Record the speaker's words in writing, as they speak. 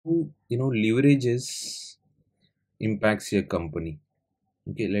Leverages impacts a company.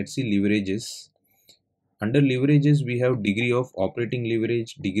 Okay, let's see leverages. Under leverages, we have degree of operating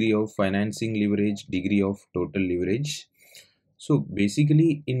leverage, degree of financing leverage, degree of total leverage. So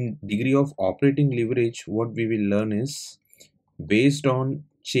basically, in degree of operating leverage, what we will learn is based on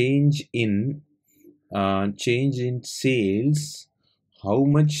change in sales, how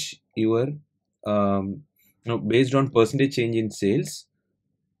much your based on percentage change in sales,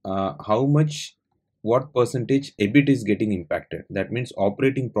 how much, what percentage EBIT is getting impacted. That means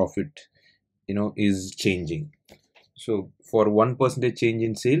operating profit is changing. So for 1% change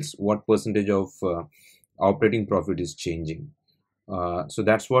in sales, what percentage of operating profit is changing. So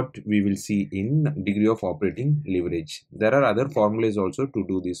that's what we will see in degree of operating leverage. There are other formulas also to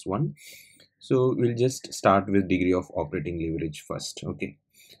do this one. So we'll just start with degree of operating leverage first. Okay.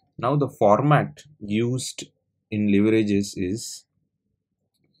 Now the format used in leverages is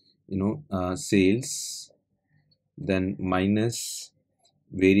sales, then minus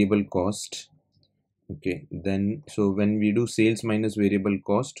variable cost. Okay, then so when we do sales minus variable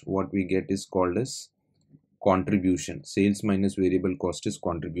cost, what we get is called as contribution. Sales minus variable cost is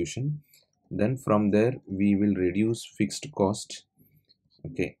contribution. Then from there we will reduce fixed cost.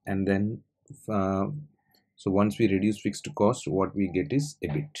 Okay, and then so once we reduce fixed cost, what we get is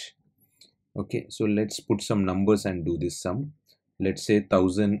EBIT. Okay, so let's put some numbers and do this sum. Let's say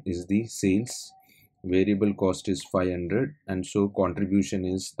 1000 is the sales, variable cost is 500, and so contribution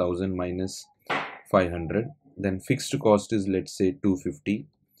is 1000 minus 500. Then fixed cost is, let's say, 250,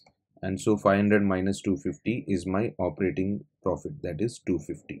 and so 500 minus 250 is my operating profit, that is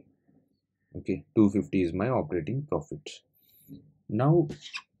 250. Okay, 250 is my operating profit. Now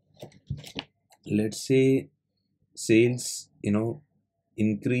let's say sales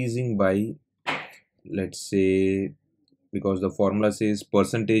increasing by, let's say, because the formula says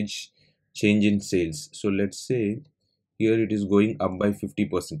percentage change in sales, so let's say here it is going up by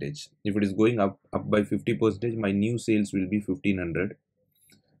 50%. If it is going up by 50%, my new sales will be 1500.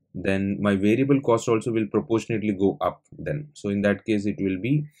 Then my variable cost also will proportionately go up then. So in that case it will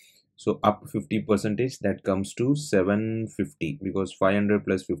be, so up 50%, that comes to 750, because 500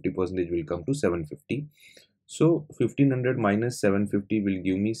 plus 50% will come to 750. So 1500 minus 750 will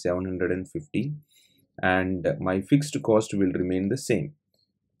give me 750, and my fixed cost will remain the same.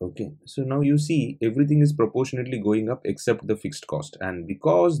 Okay, so now you see everything is proportionately going up except the fixed cost, and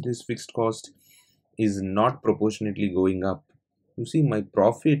because this fixed cost is not proportionately going up, you see my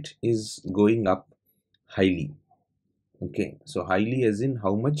profit is going up highly. Okay, so highly as in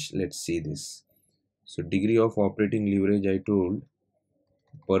how much? Let's see this. So degree of operating leverage, I told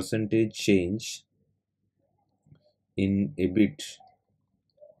percentage change in EBIT,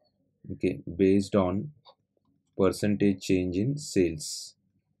 okay, based on percentage change in sales.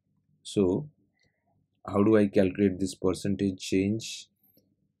 So how do I calculate this percentage change?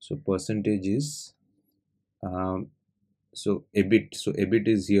 So percentage is so EBIT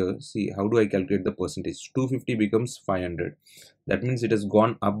is here. See, how do I calculate the percentage? 250 becomes 500. That means it has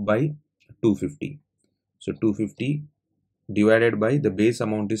gone up by 250. So 250 divided by the base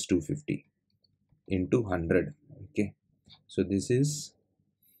amount is 250 into 100. Okay, so this is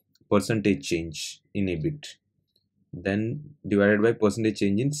percentage change in EBIT, then divided by percentage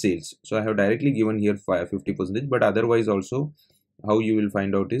change in sales. So I have directly given here 50%, but otherwise also how you will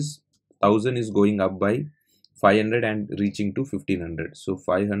find out is 1000 is going up by 500 and reaching to 1500. So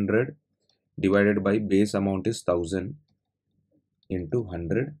 500 divided by base amount is 1000 into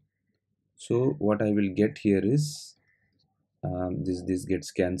 100. So what I will get here is this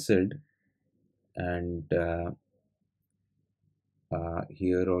gets cancelled, and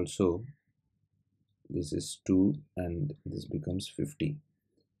here also this is 2 and this becomes 50.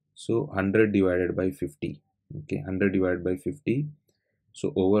 So 100 divided by 50. Okay, 100 divided by 50.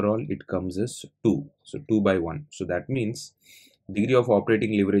 So overall it comes as 2. So 2 by 1. So that means degree of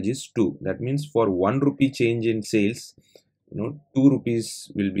operating leverage is 2. That means for 1 rupee change in sales, 2 rupees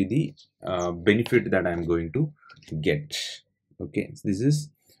will be the benefit that I am going to get. Okay, so this is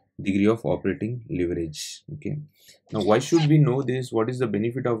degree of operating leverage. Okay, now why should we know this? What is the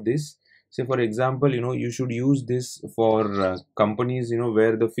benefit of this? Say for example, you should use this for companies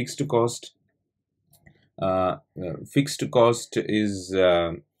where the fixed cost is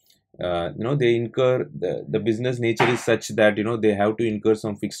they incur, the business nature is such that they have to incur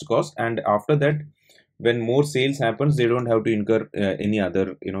some fixed cost, and after that when more sales happens they don't have to incur any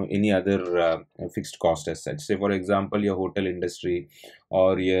other fixed cost as such. Say for example your hotel industry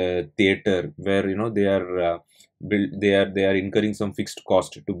or a theater where they are they are incurring some fixed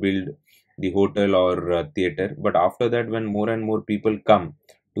cost to build the hotel or theater, but after that when more and more people come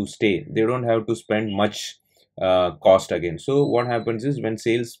to stay. They don't have to spend much cost again. So what happens is when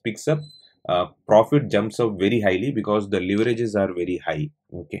sales picks up, profit jumps up very highly because the leverages are very high.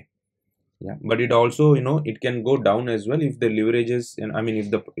 Okay. Yeah, but it also, it can go down as well if the leverages, and I mean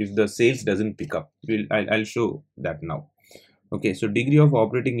if the sales doesn't pick up. I'll show that now. Okay, so degree of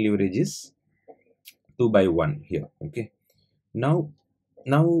operating leverage is 2 by 1 here. Okay, now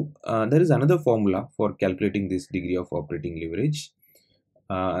there is another formula for calculating this degree of operating leverage.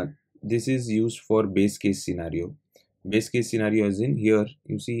 This is used for base case scenario. Base case scenario is in here,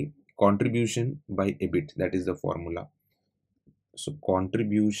 you see contribution by EBIT, that is the formula. So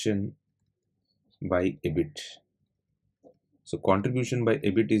contribution by EBIT. So contribution by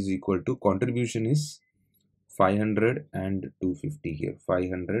EBIT is equal to, contribution is 500 and 250 here.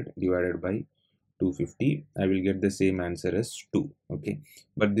 500 divided by 250. I will get the same answer as 2. Okay.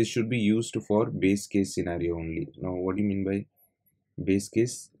 But this should be used for base case scenario only. Now, what do you mean by base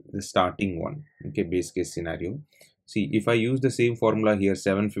case? The starting one. Okay. Base case scenario. See, if I use the same formula here,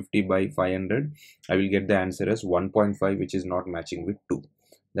 750 by 500, I will get the answer as 1.5, which is not matching with 2.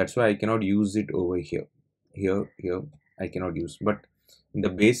 That's why I cannot use it over here. Here I cannot use, but in the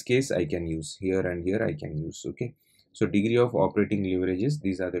base case I can use. Here and here I can use. Okay, so degree of operating leverages,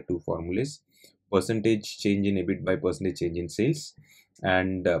 these are the two formulas: percentage change in EBIT by percentage change in sales,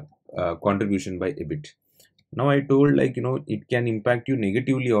 and contribution by EBIT. Now I told, like, it can impact you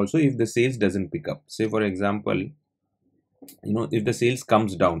negatively also if the sales doesn't pick up. Say for example, if the sales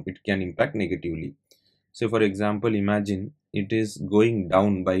comes down, it can impact negatively. So for example, imagine it is going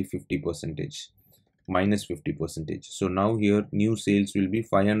down by 50 percentage, minus 50 percentage. So now here new sales will be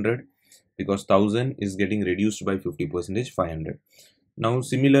 500 because 1000 is getting reduced by 50 percentage, 500. Now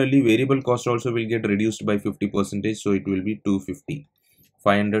similarly, variable cost also will get reduced by 50 percentage, so it will be 250.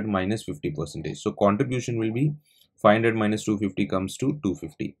 500 minus 50 percentage. So contribution will be 500 minus 250 comes to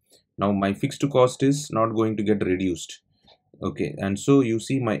 250. Now my fixed cost is not going to get reduced. Okay, and so you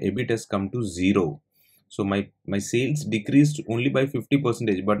see my EBIT has come to 0. So my sales decreased only by 50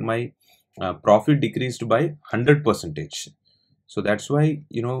 percentage, but my profit decreased by 100 percentage. So that's why,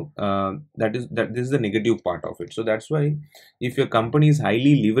 this is the negative part of it. So that's why if your company is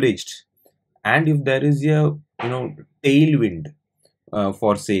highly leveraged, and if there is a tailwind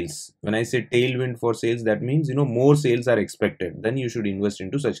for sales, when I say tailwind for sales, that means more sales are expected, then you should invest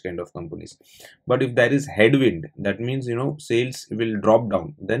into such kind of companies. But if there is headwind, that means sales will drop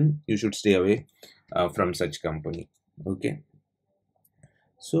down, then you should stay away from such company. Okay,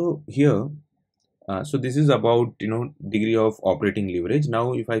 so here so this is about degree of operating leverage.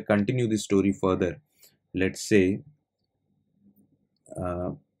 Now if I continue this story further, let's say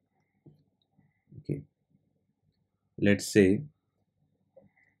okay, let's say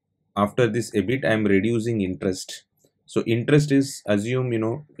after this EBIT I am reducing interest. So interest is, assume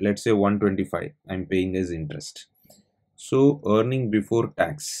let's say 125 I'm paying as interest. So earning before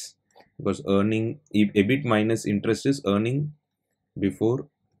tax, because earning EBIT minus interest is earning before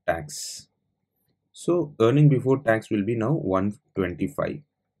tax. So earning before tax will be now 125.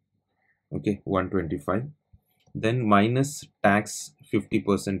 Okay, 125. Then minus tax 50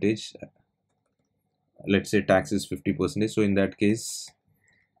 percentage. Let's say tax is 50 percentage. So in that case,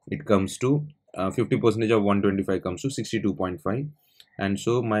 it comes to 50 percentage of 125 comes to 62.5. And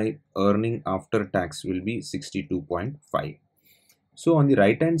so my earning after tax will be 62.5. So on the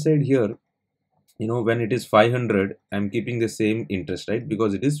right hand side here, when it is 500, I'm keeping the same interest, right?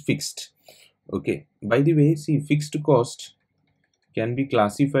 Because it is fixed. Okay, by the way, see, fixed cost can be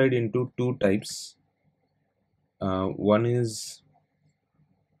classified into two types. One is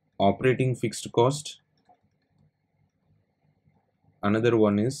operating fixed cost. Another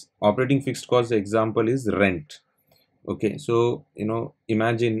one is operating fixed cost. The example is rent. Okay, so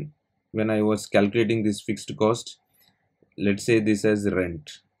imagine when I was calculating this fixed cost, let's say this as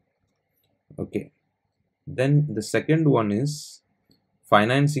rent. Okay, then the second one is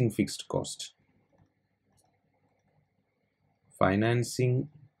financing fixed cost. Financing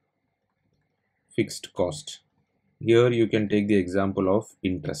fixed cost. Here you can take the example of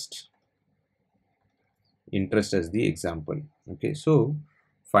interest as the example. Okay, so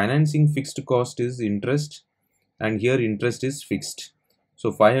financing fixed cost is interest, and here interest is fixed.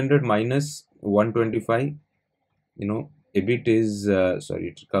 So 500 minus 125, EBIT is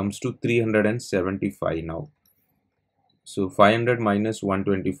it comes to 375 now. So 500 minus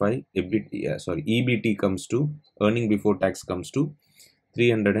 125, EBT comes to, earning before tax comes to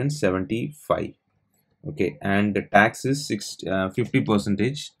 375. Okay, and the tax is 50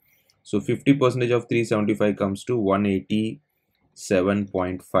 percentage. So 50 percentage of 375 comes to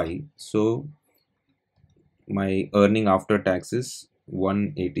 187.5. So my earning after tax is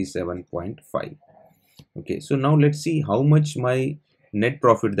 187.5. Okay, so now let's see how much my net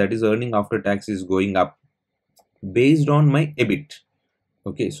profit, that is earning after tax, is going up based on my EBIT.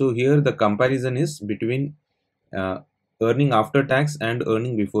 Okay, so here the comparison is between uh, earning after tax and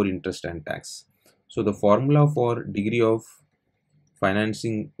earning before interest and tax. So the formula for degree of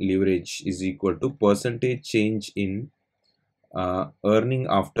financing leverage is equal to percentage change in earning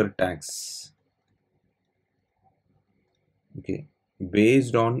after tax, okay,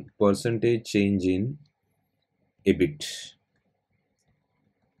 based on percentage change in EBIT,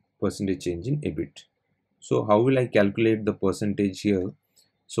 percentage change in EBIT. So how will I calculate the percentage here?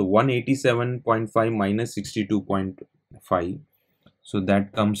 So 187.5 minus 62.5, so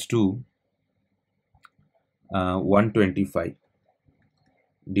that comes to 125,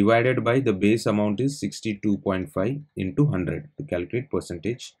 divided by the base amount is 62.5 into 100 to calculate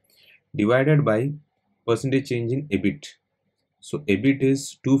percentage, divided by percentage change in EBIT. So EBIT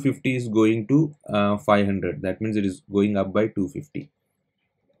is 250 is going to 500, that means it is going up by 250.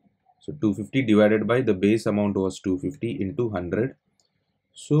 So 250 divided by the base amount was 250 into 100.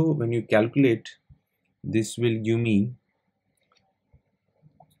 So when you calculate, this will give me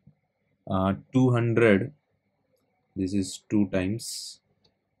 200, this is 2 times,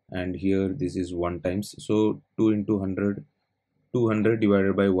 and here this is 1 times, so 2 into 100, 200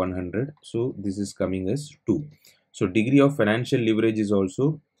 divided by 100, so this is coming as 2. So degree of financial leverage is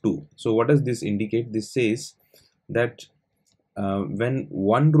also 2. So what does this indicate? This says that when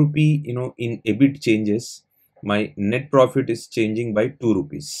 1 rupee in EBIT changes, my net profit is changing by 2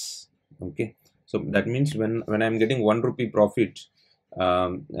 rupees. Okay, so that means when I'm getting 1 rupee profit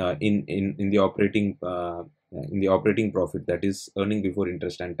in the operating profit, that is earning before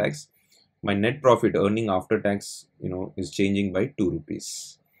interest and tax, my net profit earning after tax is changing by 2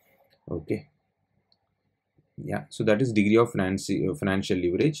 rupees. Okay, yeah, so that is degree of financial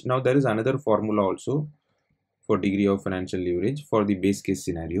leverage. Now there is another formula also for degree of financial leverage for the base case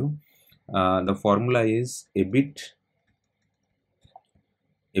scenario. The formula is EBIT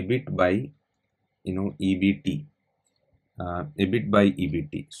by EBT, EBIT by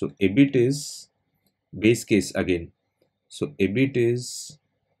EBT. So EBIT is base case again. So EBIT is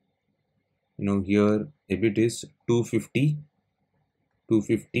here EBIT is 250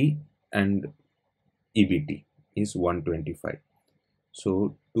 and EBT is 125.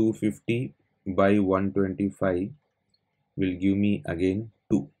 So 250 by 125 will give me again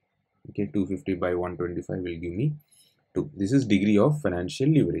 2. Okay, 250 by 125 will give me 2. This is degree of financial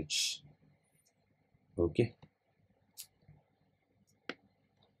leverage. Okay,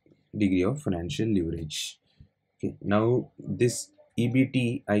 degree of financial leverage. Okay, now this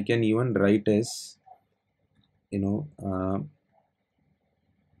EBT I can even write as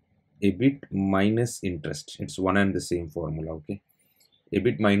EBIT minus interest. It's one and the same formula. Okay,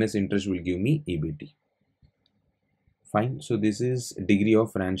 EBIT minus interest will give me EBT. Fine. So this is degree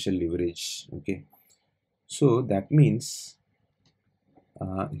of financial leverage. Okay, so that means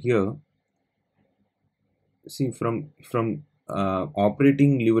here, see, from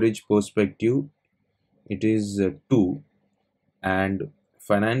operating leverage perspective, it is 2, and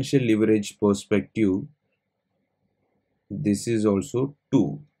financial leverage perspective, this is also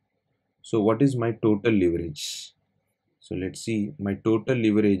 2. So what is my total leverage? So let's see, my total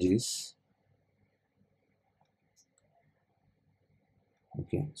leverage is,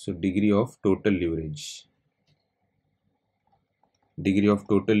 okay, so degree of total leverage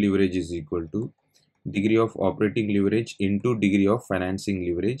is equal to degree of operating leverage into degree of financing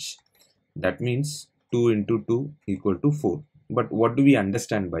leverage. That means 2 into 2 equal to 4. But what do we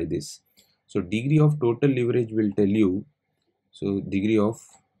understand by this? So degree of total leverage will tell you, so degree of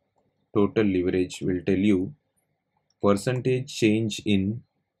total leverage will tell you percentage change in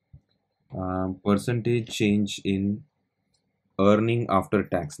earning after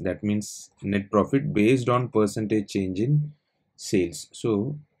tax. That means net profit based on percentage change in sales.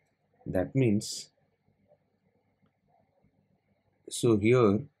 So that means, so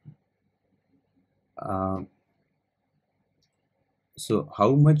here so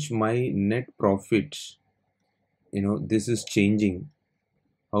how much my net profit this is changing,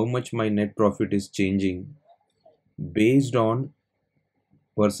 how much my net profit is changing based on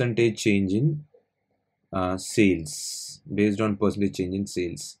percentage change in sales, based on percentage change in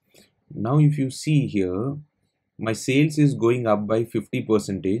sales. Now if you see here, my sales is going up by 50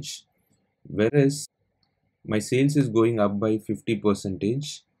 percentage, whereas my sales is going up by 50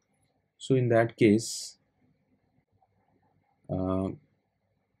 percentage. So in that case, so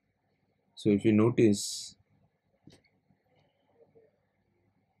if you notice,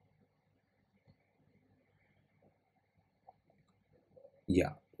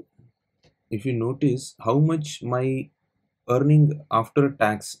 yeah, if you notice how much my earning after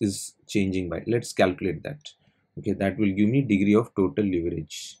tax is changing by, let's calculate that. Okay, that will give me degree of total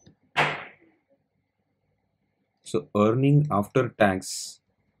leverage. So earning after tax,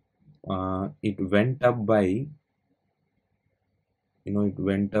 it went up by, it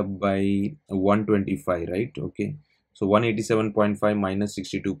went up by 125, right? Okay, so 187.5 minus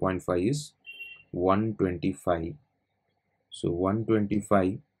 62.5 is 125. So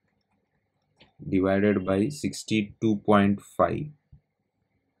 125 divided by 62.5,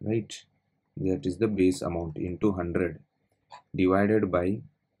 right? That is the base amount into 100 divided by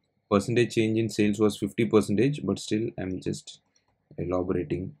percentage change in sales was 50%, but still I'm just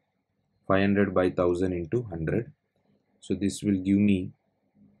elaborating. 500 by 1000 into 100. So this will give me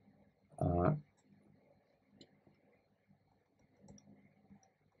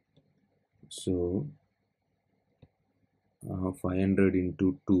so 500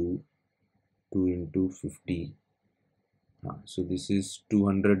 into 2, 2 into 50. So this is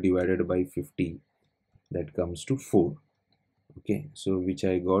 200 divided by 50, that comes to 4. Okay, so which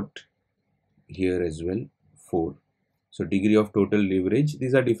I got here as well, 4. So degree of total leverage,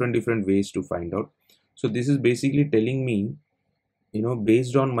 these are different ways to find out. So this is basically telling me,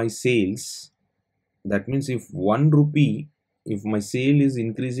 based on my sales, that means if 1 rupee, if my sale is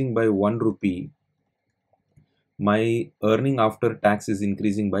increasing by 1 rupee, my earning after tax is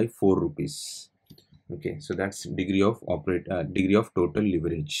increasing by 4 rupees. Okay, so that's degree of total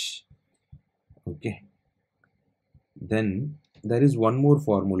leverage. Okay, then there is one more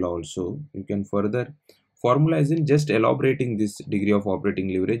formula also. You can further formula is in just elaborating this degree of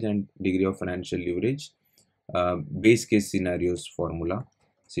operating leverage and degree of financial leverage, base case scenarios formula.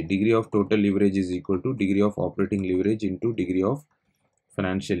 See, degree of total leverage is equal to degree of operating leverage into degree of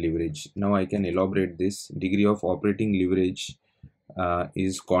financial leverage. Now I can elaborate this. Degree of operating leverage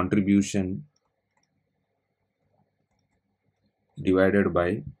is contribution divided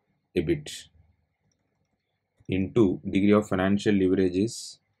by EBIT into degree of financial leverage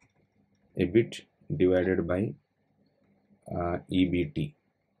is EBIT divided by EBT.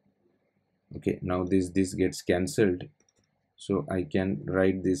 Okay, now this gets cancelled, so I can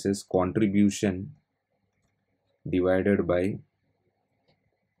write this as contribution divided by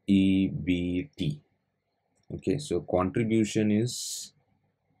EBT. Okay, so contribution is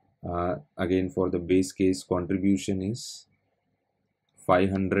again for the base case, contribution is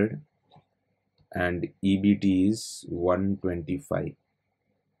 500 and EBT is 125.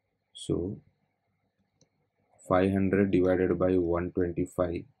 So 500 divided by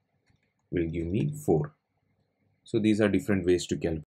 125 will give me 4. So these are different ways to calculate.